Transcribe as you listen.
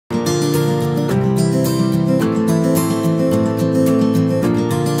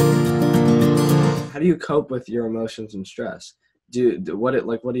do you cope with your emotions and stress? What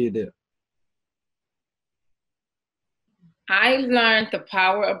do you do? I learned the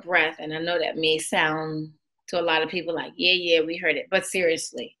power of breath, and I know that may sound to a lot of people like, yeah, yeah, we heard it. But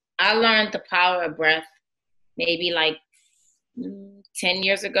seriously, I learned the power of breath maybe like 10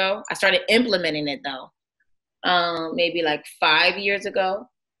 years ago. I started implementing it though, maybe like 5 years ago.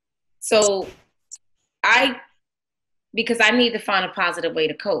 So I, because I need to find a positive way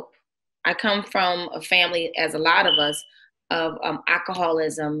to cope. I come from a family, as a lot of us, of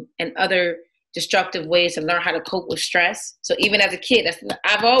alcoholism and other destructive ways to learn how to cope with stress. So even as a kid,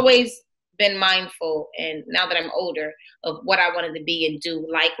 I've always been mindful, and now that I'm older, of what I wanted to be and do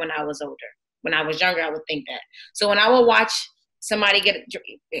like when I was older. When I was younger, I would think that. So when I would watch somebody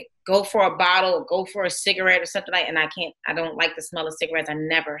go for a bottle or go for a cigarette or something like, and I don't like the smell of cigarettes. I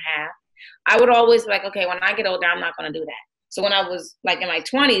never have. I would always be like, okay, when I get older, I'm not going to do that. So when I was like in my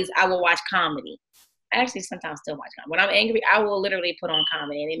 20s, I will watch comedy. I actually sometimes still watch comedy. When I'm angry, I will literally put on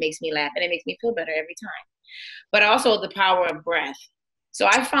comedy, and it makes me laugh and it makes me feel better every time. But also the power of breath. So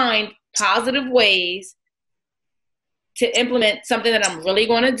I find positive ways to implement something that I'm really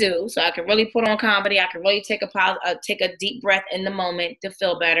going to do. So I can really put on comedy. I can really take a deep breath in the moment to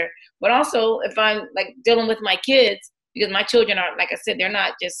feel better. But also if I'm like dealing with my kids, because my children are, like I said, they're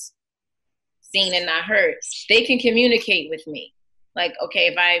not just seen and not heard. They can communicate with me. Like, okay,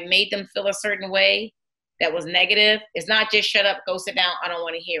 if I made them feel a certain way that was negative, it's not just shut up, go sit down, I don't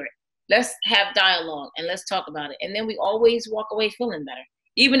want to hear it. Let's have dialogue and let's talk about it. And then we always walk away feeling better.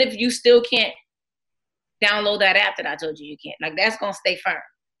 Even if you still can't download that app that I told you can't. Like, that's going to stay firm,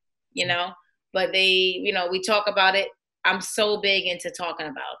 you know? But we talk about it. I'm so big into talking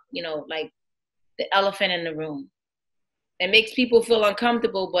about, like the elephant in the room. It makes people feel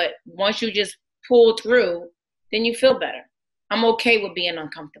uncomfortable, but once you just pull through, then you feel better. I'm okay with being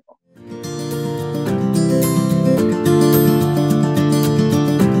uncomfortable.